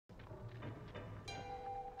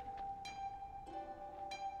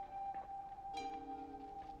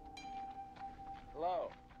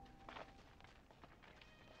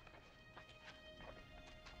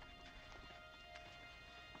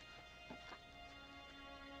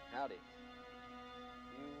Howdy.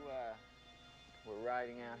 You, were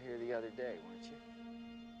riding out here the other day, weren't you?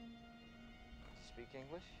 Speak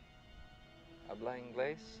English? Habla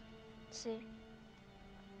inglés? Sí.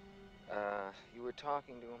 You were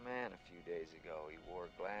talking to a man a few days ago. He wore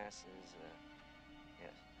glasses,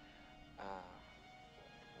 yes.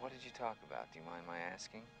 What did you talk about? Do you mind my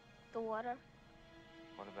asking? The water.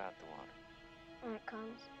 What about the water? When it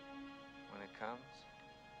comes. When it comes?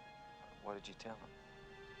 What did you tell him?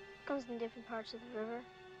 It comes in different parts of the river.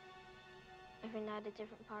 Every night a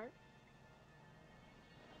different part.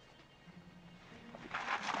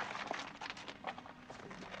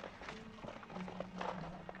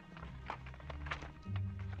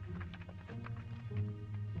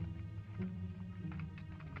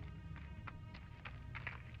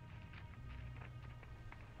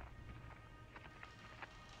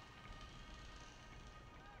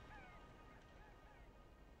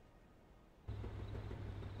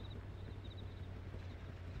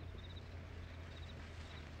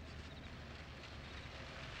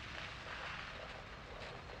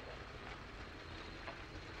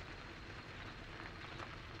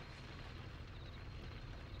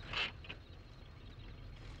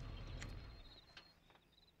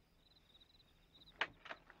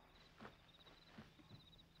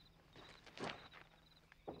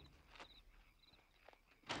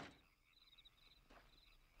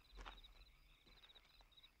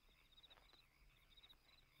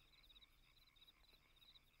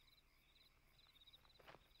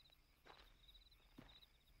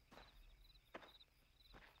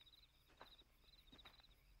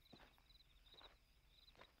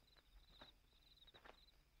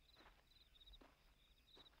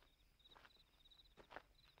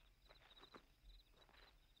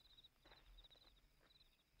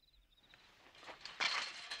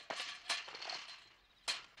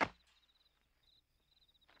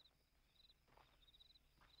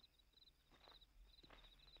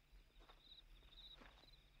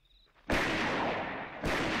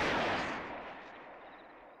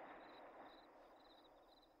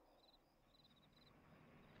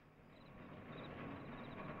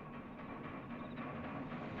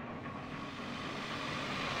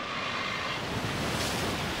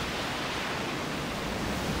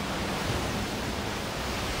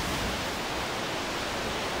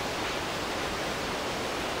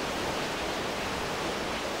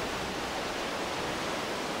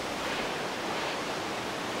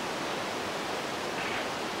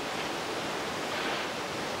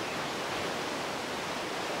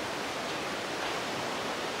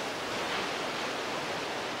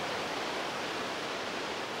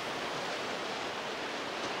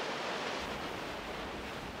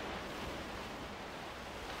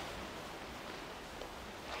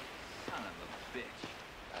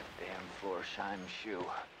 Shine shoe.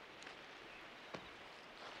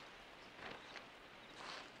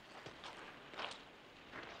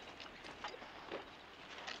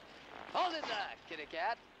 Hold it there, kitty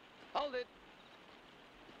cat. Hold it.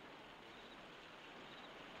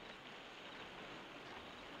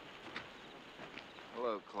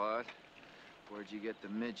 Hello, Claude. Where'd you get the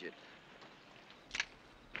midget?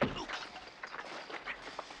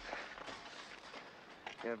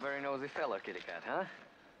 You're a very nosy fellow, kitty cat, huh?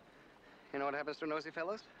 You know what happens to nosy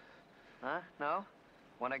fellows? Huh? No?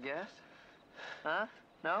 Wanna guess? Huh?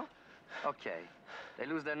 No? Okay. They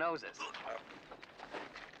lose their noses.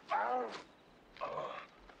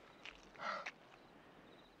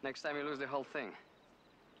 Next time you lose the whole thing.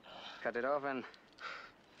 Cut it off and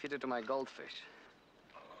feed it to my goldfish.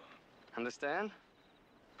 Understand?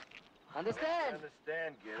 Understand? I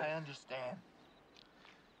understand, Gary. I understand.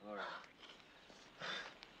 All right.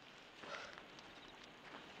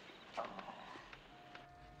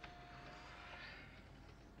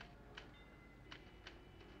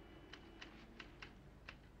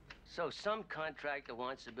 So some contractor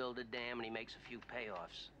wants to build a dam and he makes a few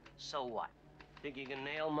payoffs. So what? Think you can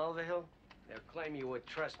nail Mulvihill? They'll claim you were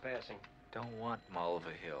trespassing. Don't want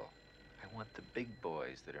Mulvihill. I want the big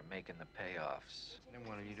boys that are making the payoffs. Then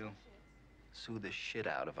what do you do? Sue the shit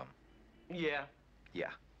out of them. Yeah.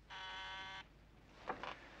 Yeah.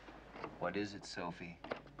 What is it, Sophie?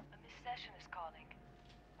 Miss Session is calling.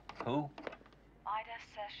 Who? Ida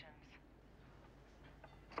Sessions.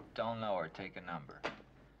 Don't know her. Take a number.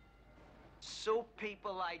 Sue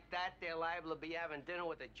people like that, they're liable to be having dinner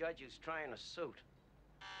with the judge who's trying to suit.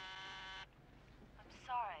 I'm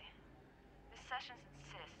sorry. Miss Sessions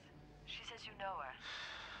insists. She says you know her.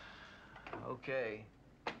 Okay.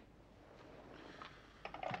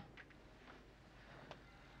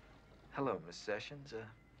 Hello, Miss Sessions.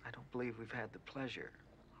 I don't believe we've had the pleasure.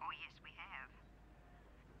 Oh, yes, we have.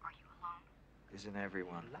 Are Isn't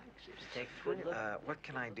everyone? Take a good look. What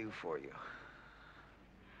can I do for you?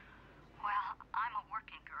 Well, I'm a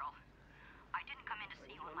working girl. I didn't come in to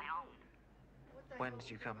see you on my own. When did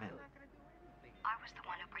you come in? I was the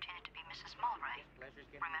one who pretended to be Mrs. Mulray.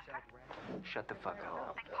 Remember? Shut the fuck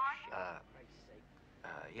up. Beg your pardon?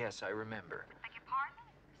 Yes, I remember. Beg your pardon?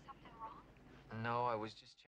 Is something wrong? No, I was just